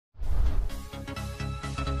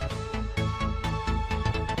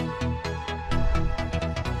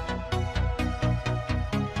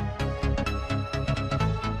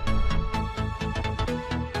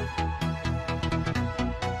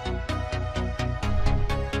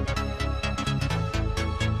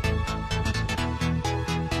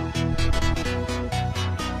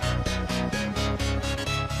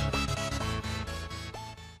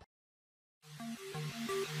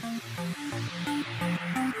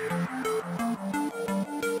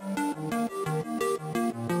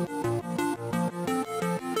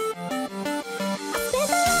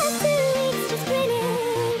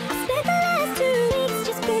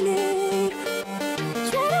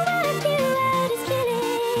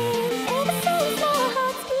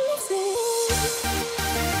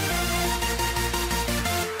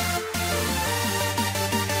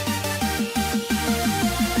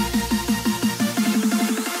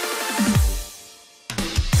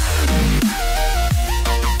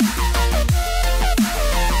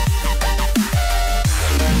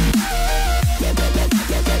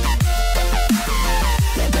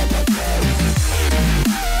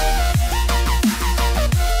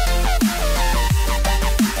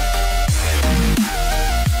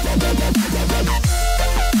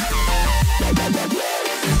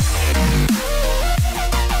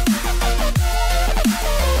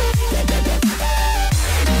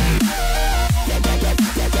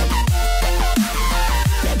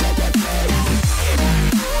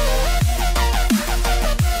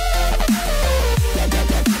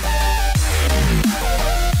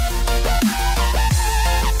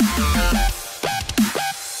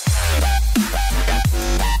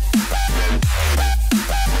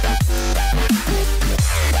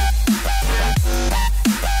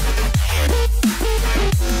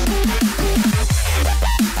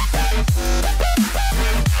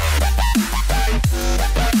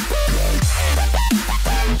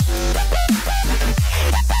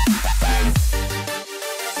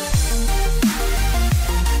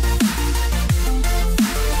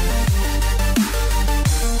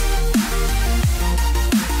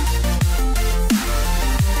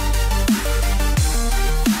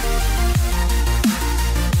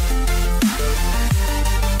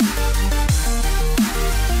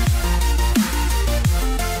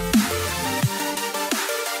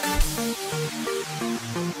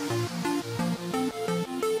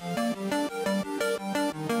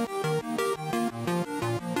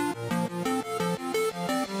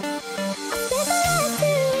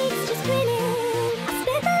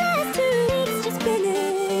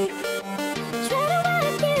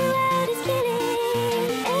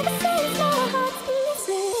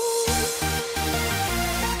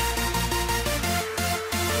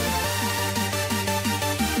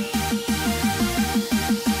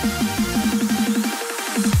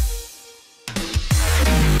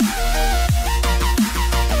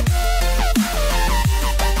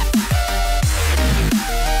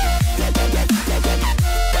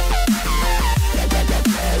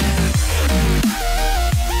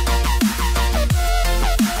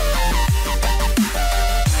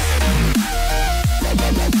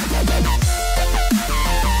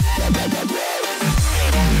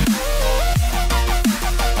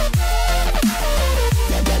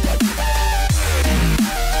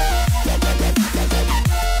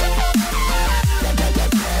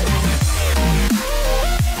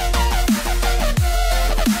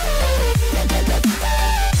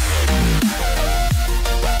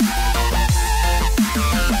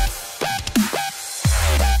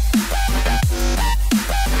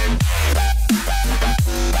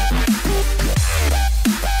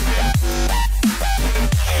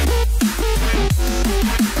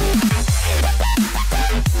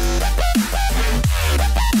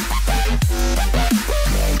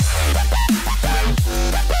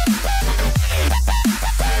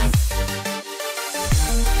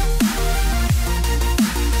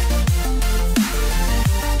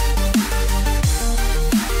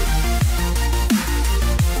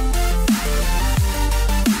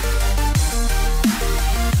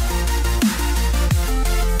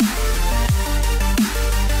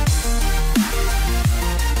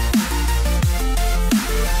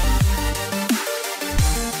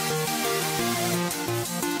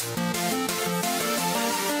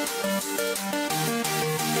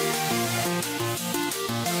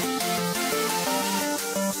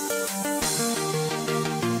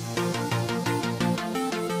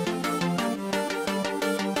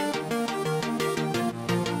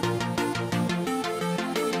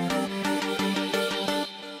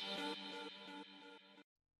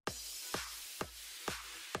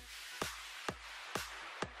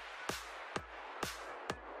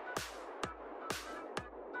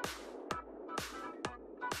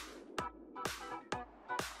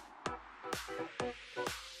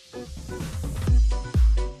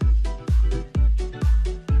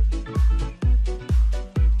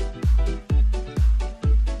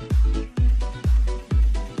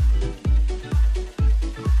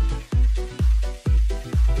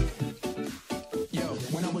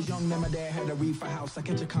reefer house. I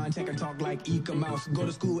catch a contact and talk like Eka Mouse. Go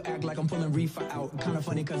to school, act like I'm pulling reefer out. Kinda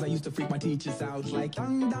funny cause I used to freak my teachers out. Like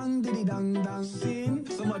dang dang diddy dang dang. Sin.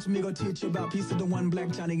 So much me go teach you about. Piece of the one black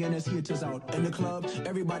Johnny and his hitters out. In the club,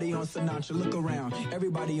 everybody on Sinatra. Look around,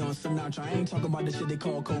 everybody on Sinatra. I ain't talking about the shit they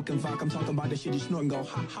call coke and vodka. I'm talking about the shit you snort and go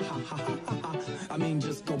ha ha ha ha ha ha ha. I mean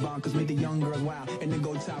just go bonkers, make the young girls wild. And then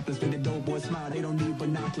go topless, make the dope boys smile. They don't need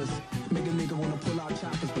binoculars. Make a nigga wanna pull out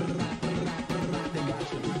choppers. They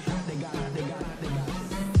got you.